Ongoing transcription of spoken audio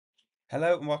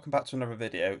Hello and welcome back to another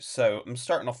video. So I'm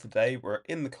starting off today, we're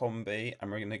in the combi and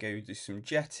we're going to go do some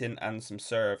jetting and some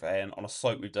surveying on a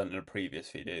site we've done in a previous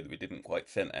video that we didn't quite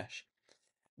finish.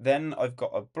 Then I've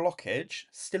got a blockage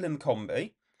still in the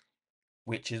combi,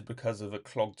 which is because of a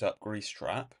clogged up grease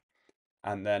trap.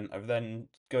 And then I've then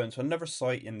going to another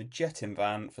site in the jetting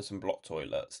van for some block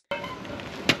toilets.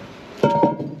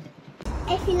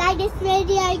 If you like this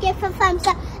video, give a thumbs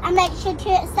up and make sure to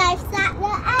hit subscribe at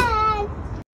the end.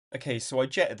 Okay, so I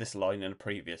jetted this line in a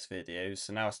previous video,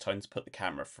 so now it's time to put the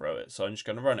camera through it. So I'm just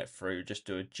going to run it through, just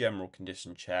do a general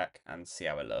condition check and see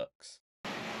how it looks.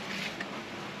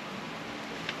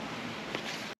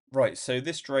 Right, so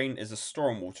this drain is a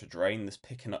stormwater drain that's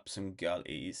picking up some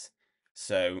gullies.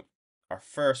 So our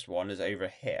first one is over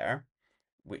here,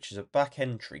 which is a back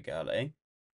entry gully.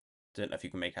 Don't know if you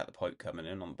can make out the pipe coming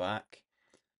in on the back.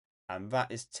 And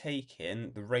that is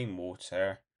taking the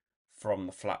rainwater from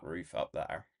the flat roof up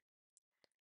there.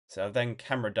 So I've then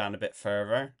cameraed down a bit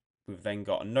further. We've then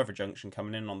got another junction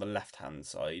coming in on the left hand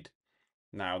side.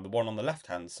 Now the one on the left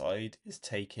hand side is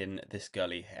taking this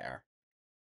gully here.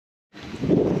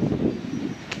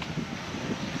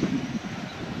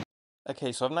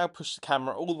 Okay, so I've now pushed the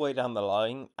camera all the way down the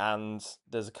line and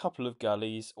there's a couple of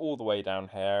gullies all the way down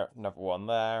here, another one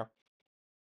there,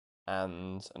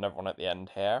 and another one at the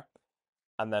end here.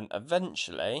 And then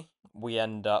eventually we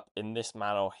end up in this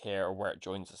manhole here where it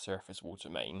joins the surface water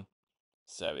main.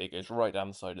 So it goes right down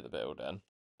the side of the building.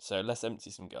 So let's empty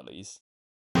some gullies.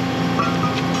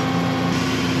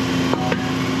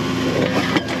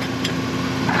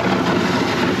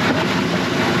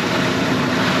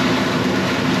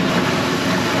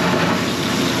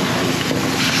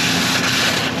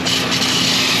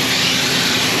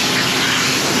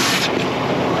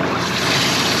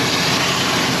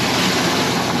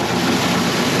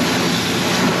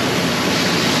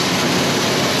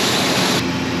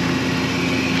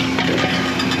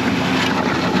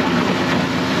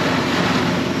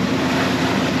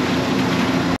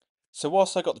 So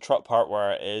whilst I got the truck part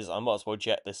where it is, I might as well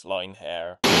jet this line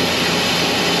here.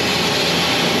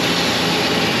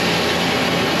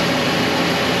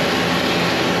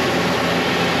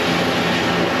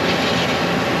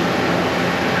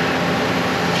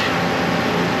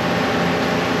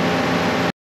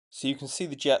 So you can see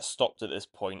the jet stopped at this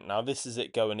point. Now this is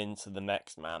it going into the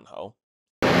next manhole.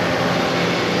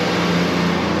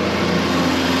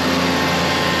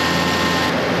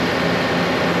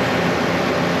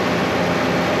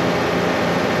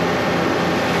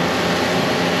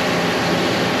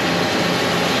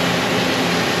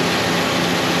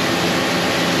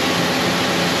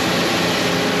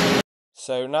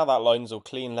 So now that line's all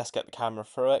clean, let's get the camera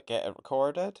through it, get it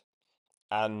recorded.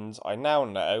 And I now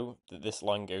know that this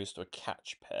line goes to a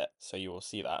catch pit, so you will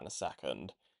see that in a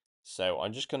second. So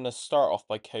I'm just going to start off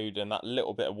by coding that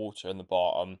little bit of water in the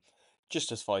bottom,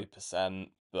 just as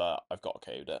 5%, but I've got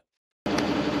to code it.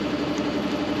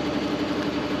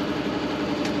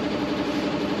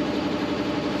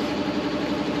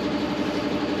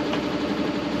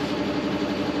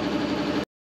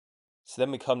 So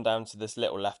then we come down to this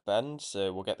little left bend,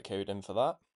 so we'll get the code in for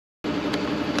that.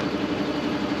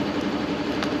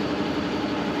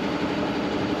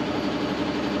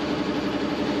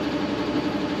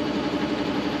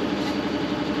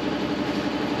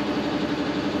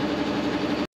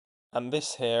 And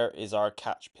this here is our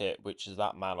catch pit, which is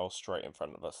that manhole straight in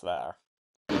front of us there.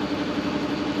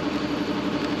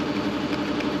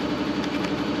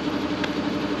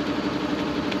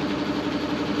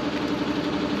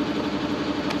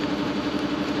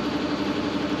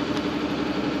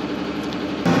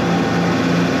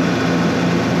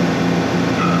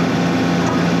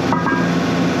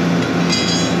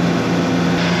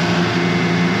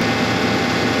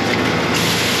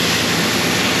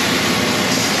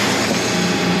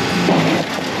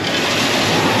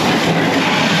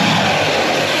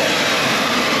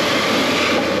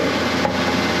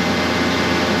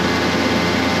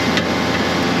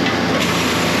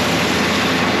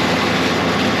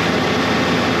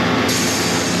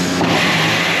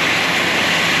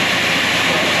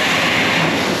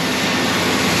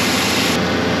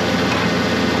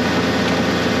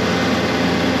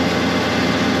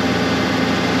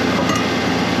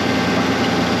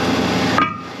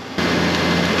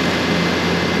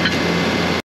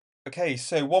 Okay,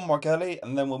 so one more gully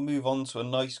and then we'll move on to a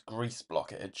nice grease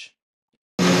blockage.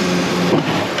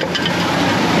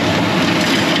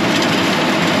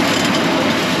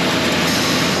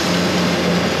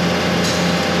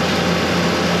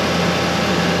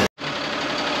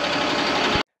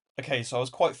 Okay, so I was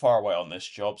quite far away on this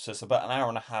job, so it's about an hour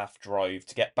and a half drive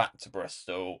to get back to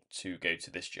Bristol to go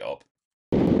to this job.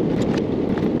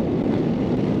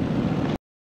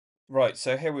 Right,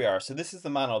 so here we are. So this is the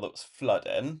manhole that was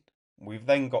flooding. We've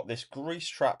then got this grease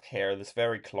trap here that's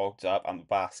very clogged up and the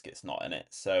basket's not in it.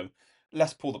 So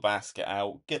let's pull the basket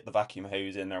out, get the vacuum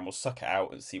hose in there and we'll suck it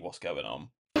out and see what's going on.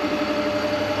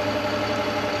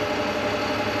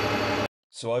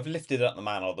 So I've lifted up the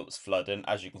manhole that was flooding.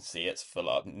 As you can see, it's full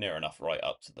up, near enough right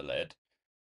up to the lid.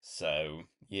 So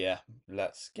yeah,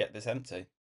 let's get this empty.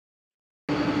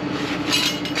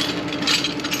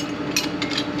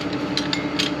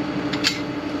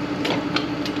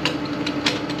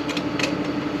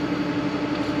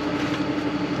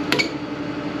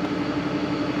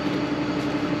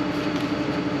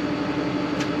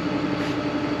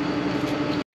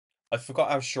 I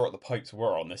forgot how short the pipes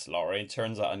were on this lorry. It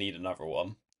turns out I need another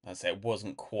one. I say it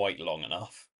wasn't quite long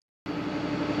enough.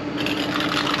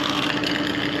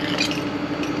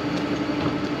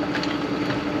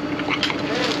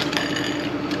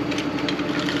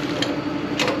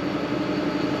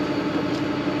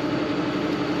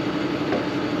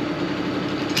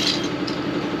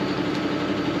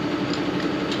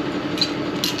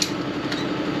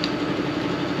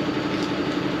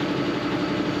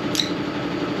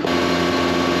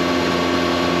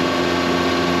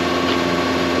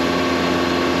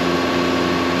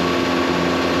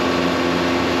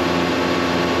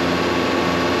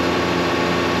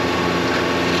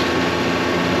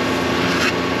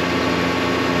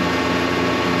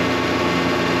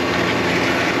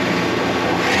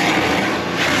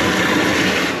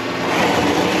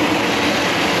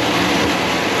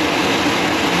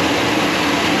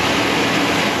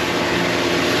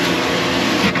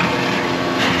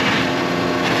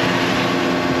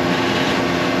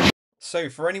 So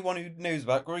for anyone who knows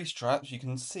about grease traps, you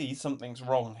can see something's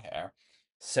wrong here.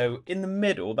 So in the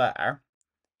middle there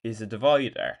is a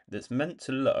divider that's meant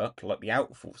to look like the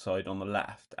outfall side on the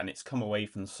left, and it's come away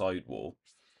from the sidewall.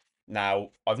 Now,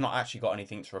 I've not actually got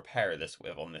anything to repair this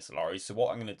with on this lorry, so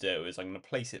what I'm going to do is I'm going to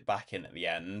place it back in at the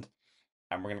end,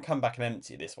 and we're going to come back and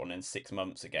empty this one in 6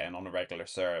 months again on a regular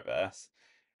service.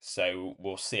 So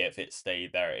we'll see if it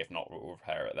stayed there, if not we'll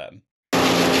repair it then.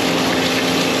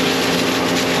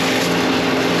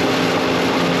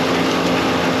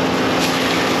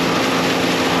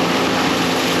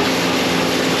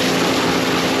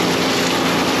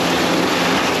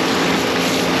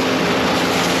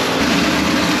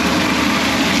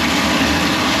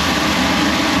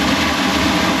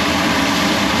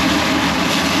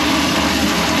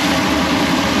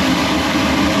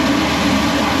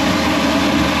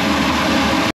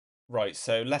 Right,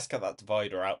 so let's get that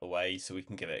divider out the way so we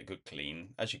can give it a good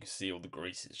clean. As you can see, all the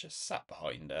grease is just sat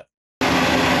behind it.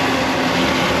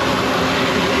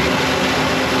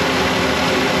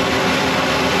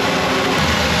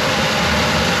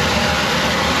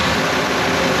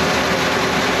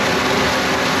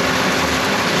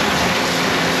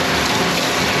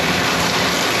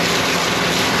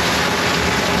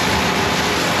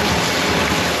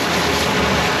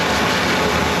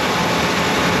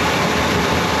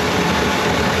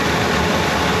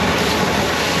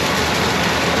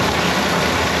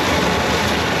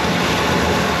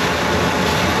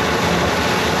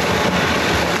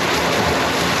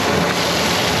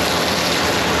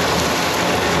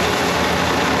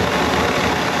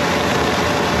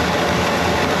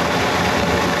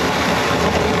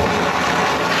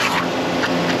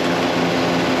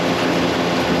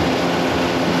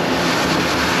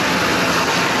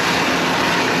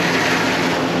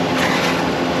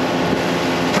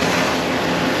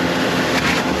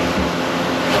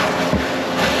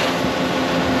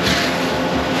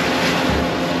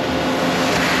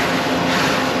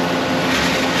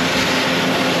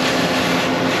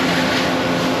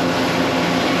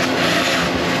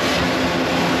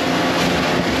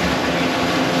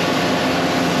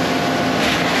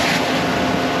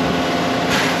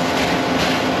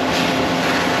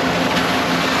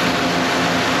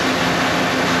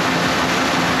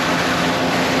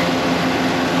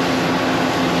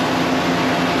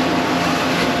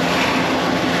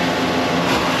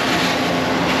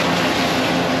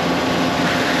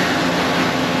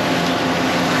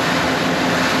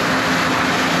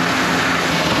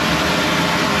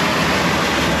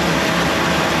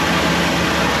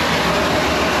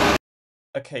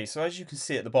 Okay, so as you can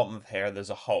see at the bottom of here, there's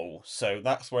a hole. So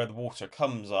that's where the water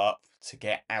comes up to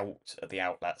get out at the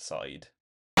outlet side.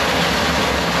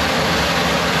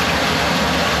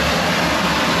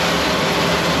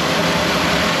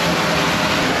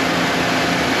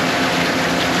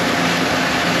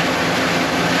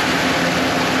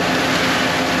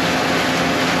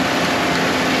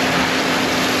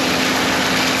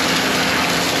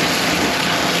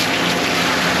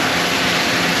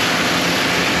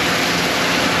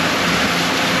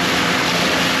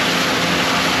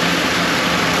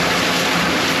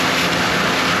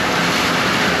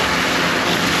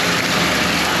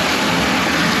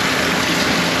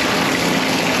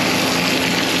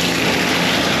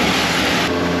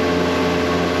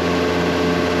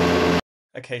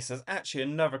 Okay, so there's actually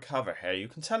another cover here. You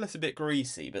can tell it's a bit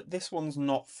greasy, but this one's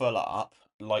not full up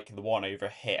like the one over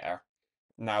here.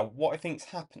 Now, what I think's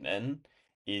happening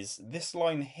is this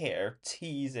line here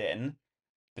tees in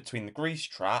between the grease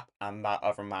trap and that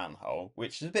other manhole,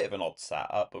 which is a bit of an odd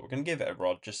setup, but we're going to give it a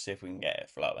rod just to see if we can get it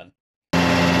flowing.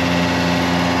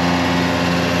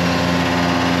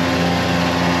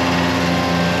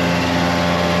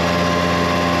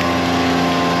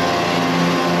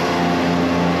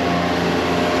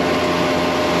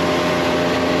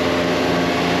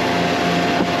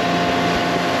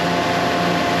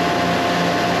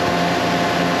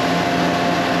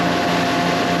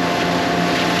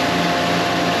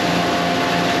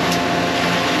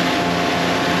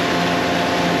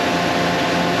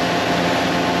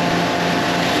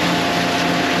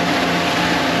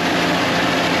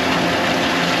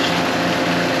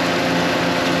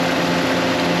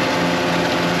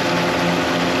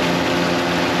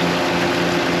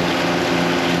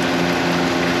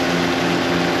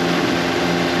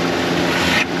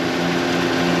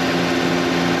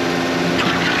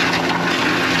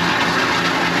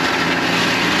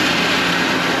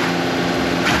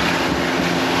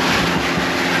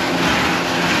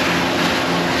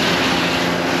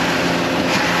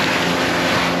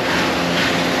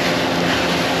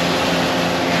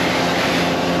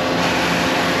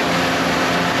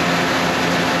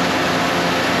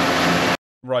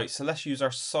 Right, so let's use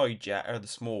our side jetter, the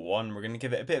small one. We're going to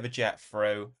give it a bit of a jet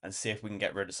through and see if we can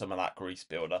get rid of some of that grease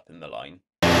build-up in the line.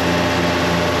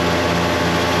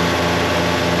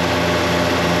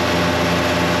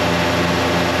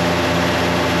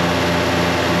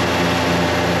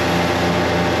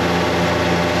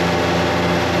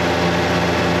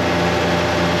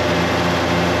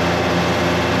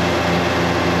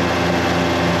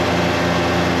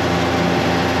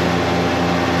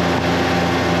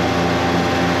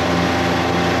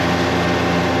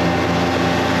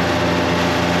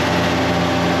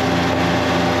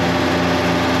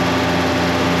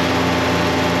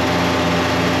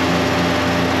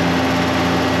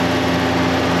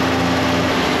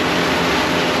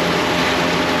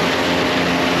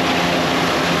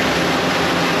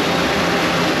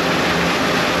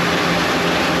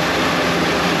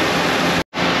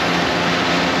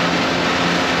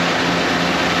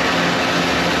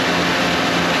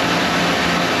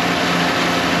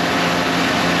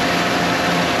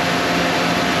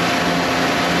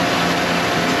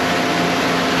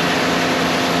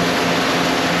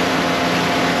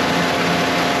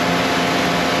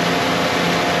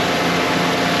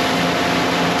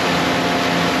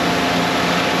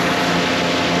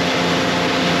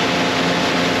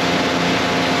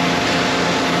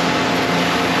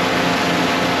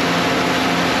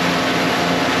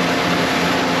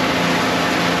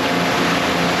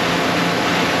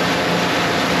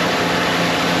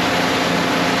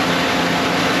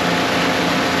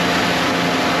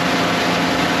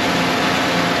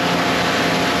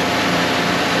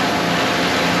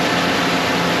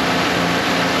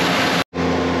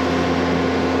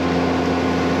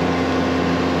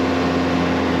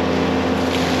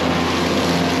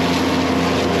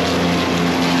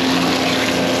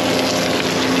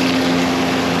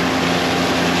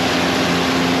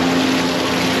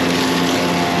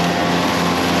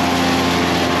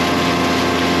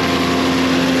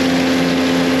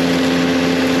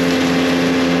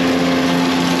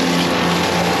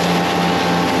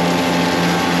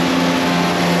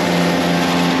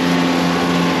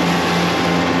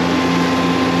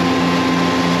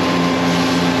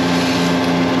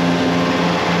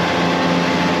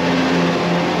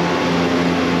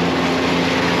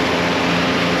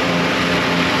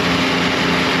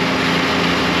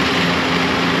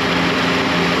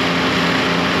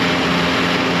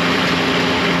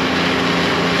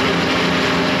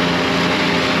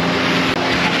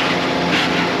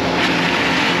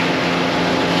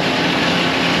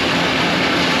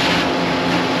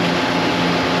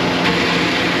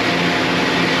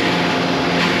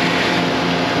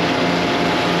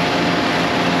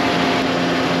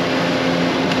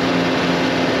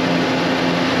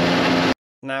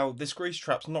 Now, this grease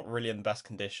trap's not really in the best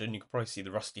condition. You can probably see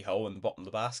the rusty hole in the bottom of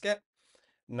the basket.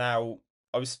 Now,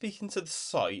 I was speaking to the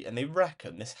site and they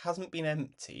reckon this hasn't been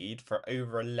emptied for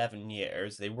over 11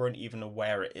 years. They weren't even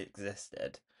aware it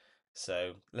existed.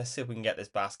 So let's see if we can get this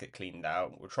basket cleaned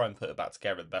out. We'll try and put it back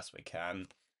together the best we can.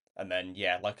 And then,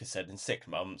 yeah, like I said, in 6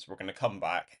 months, we're going to come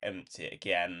back, empty it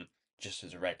again, just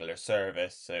as a regular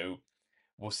service. So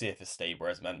we'll see if it's stayed where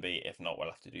it's meant to be. If not, we'll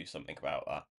have to do something about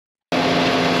that.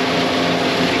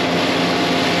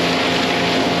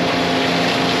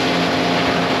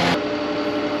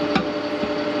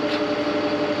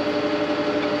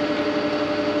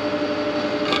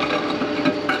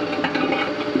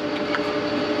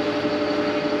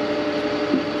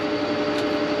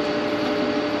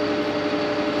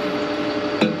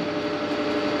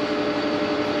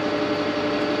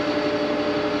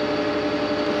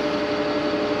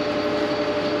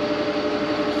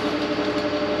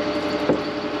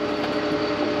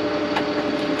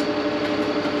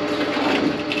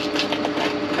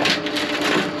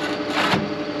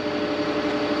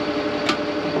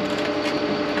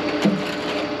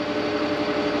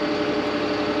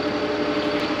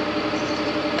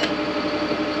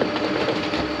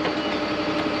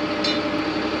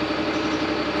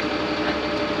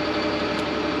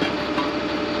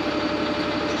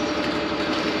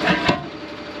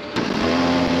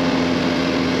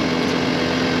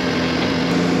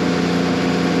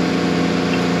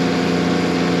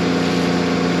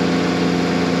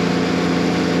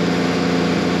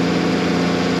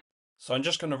 So I'm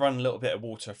just going to run a little bit of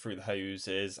water through the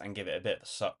hoses and give it a bit of a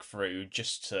suck through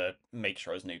just to make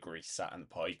sure there's no grease sat in the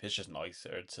pipe. It's just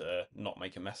nicer to not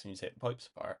make a mess when you take the pipes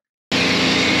apart.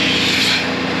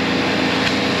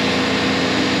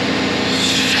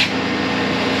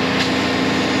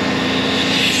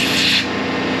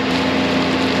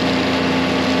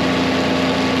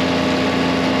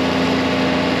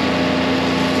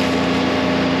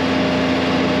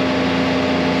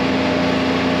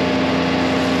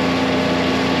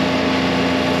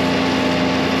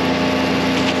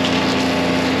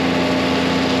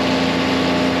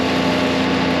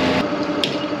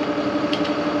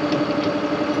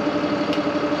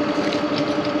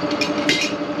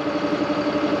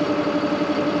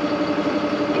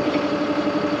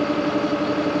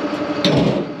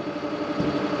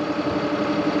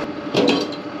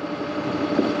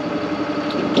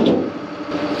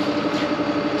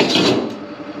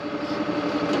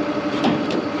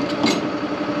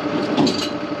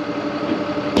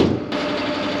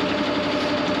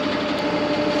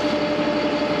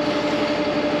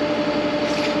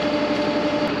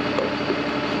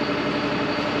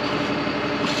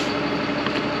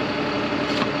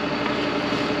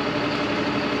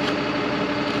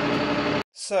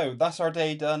 So that's our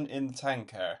day done in the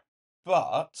tanker,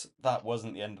 but that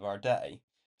wasn't the end of our day.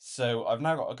 So I've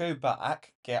now got to go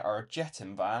back, get our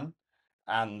jetting van,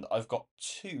 and I've got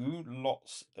 2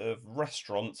 lots of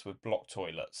restaurants with block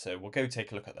toilets, so we'll go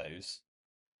take a look at those.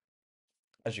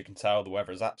 As you can tell, the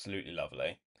weather is absolutely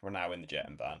lovely. We're now in the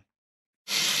jetting van.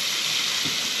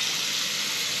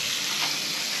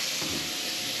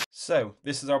 So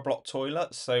this is our block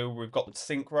toilet. So we've got the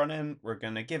sink running, we're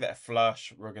going to give it a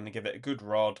flush, we're going to give it a good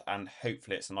rod, and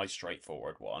hopefully it's a nice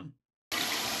straightforward one.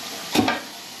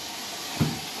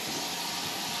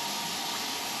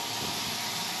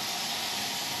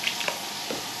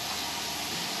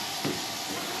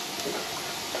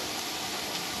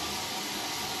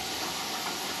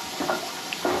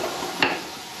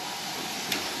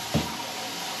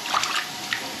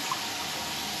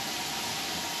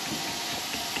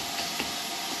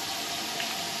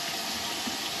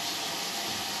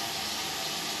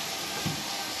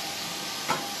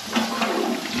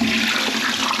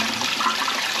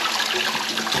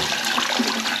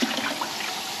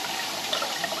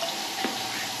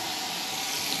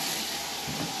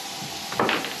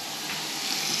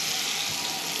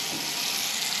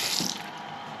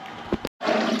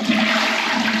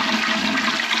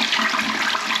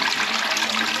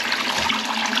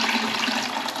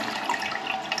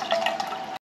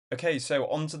 Okay, so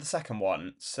on to the second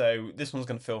one. So this one's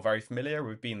going to feel very familiar.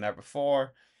 We've been there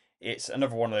before. It's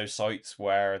another one of those sites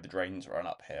where the drains run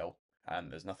uphill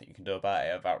and there's nothing you can do about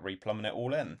it without replumbing it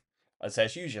all in. I'd say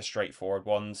it's usually a straightforward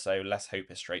one, so let's hope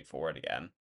it's straightforward again.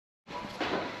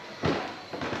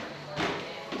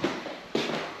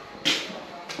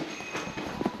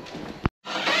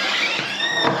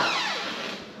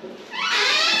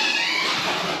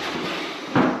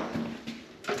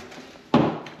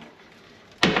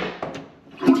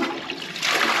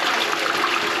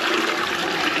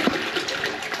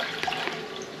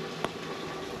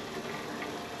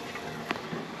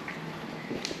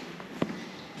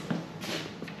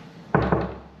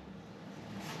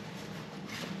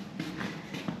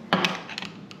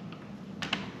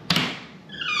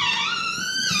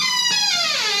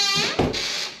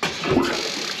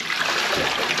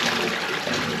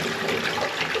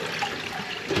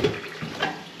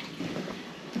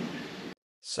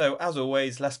 So as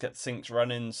always, let's get the sinks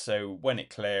running so when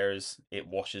it clears, it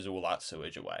washes all that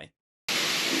sewage away.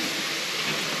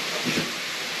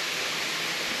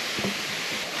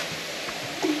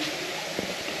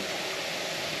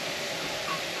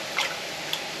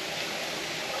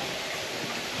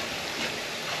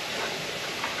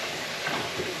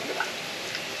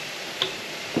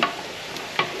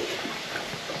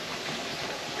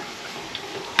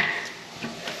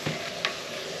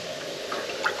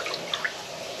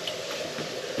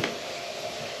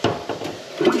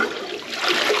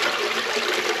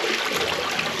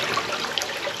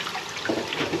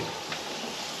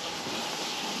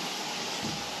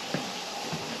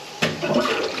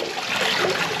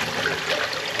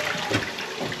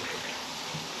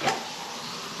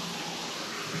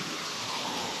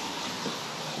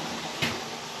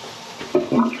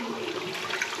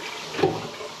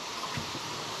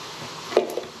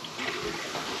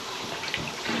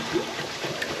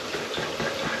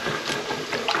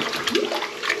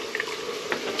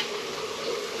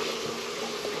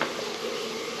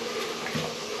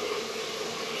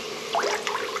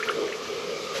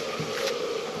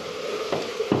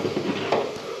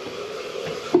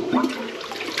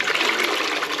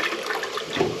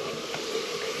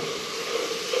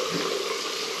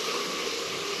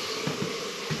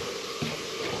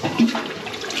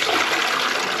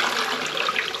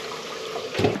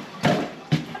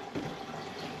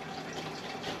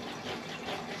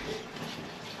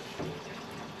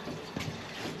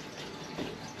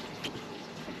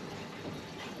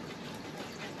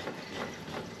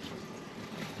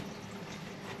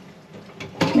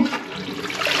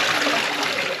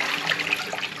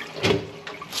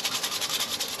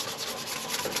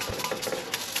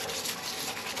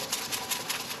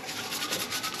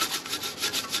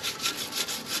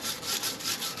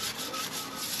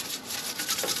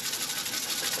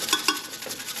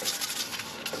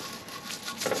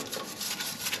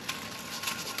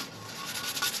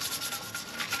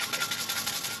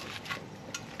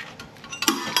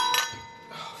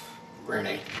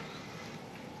 Rennie.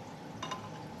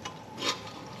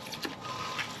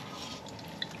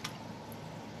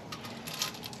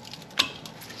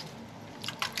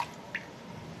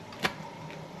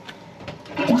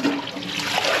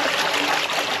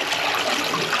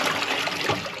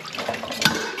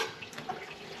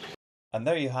 And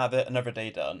there you have it, another day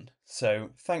done. So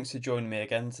thanks for joining me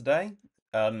again today.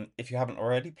 If you haven't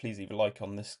already, please leave a like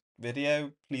on this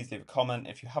video. Please leave a comment.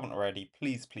 If you haven't already,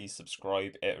 please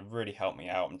subscribe. It would really help me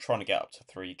out. I'm trying to get up to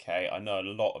 3K. I know a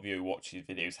lot of you who watch these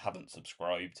videos haven't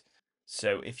subscribed.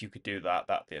 So if you could do that,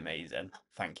 that'd be amazing.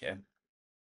 Thank you.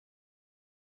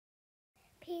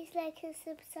 Please like and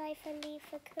subscribe and leave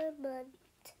a comment.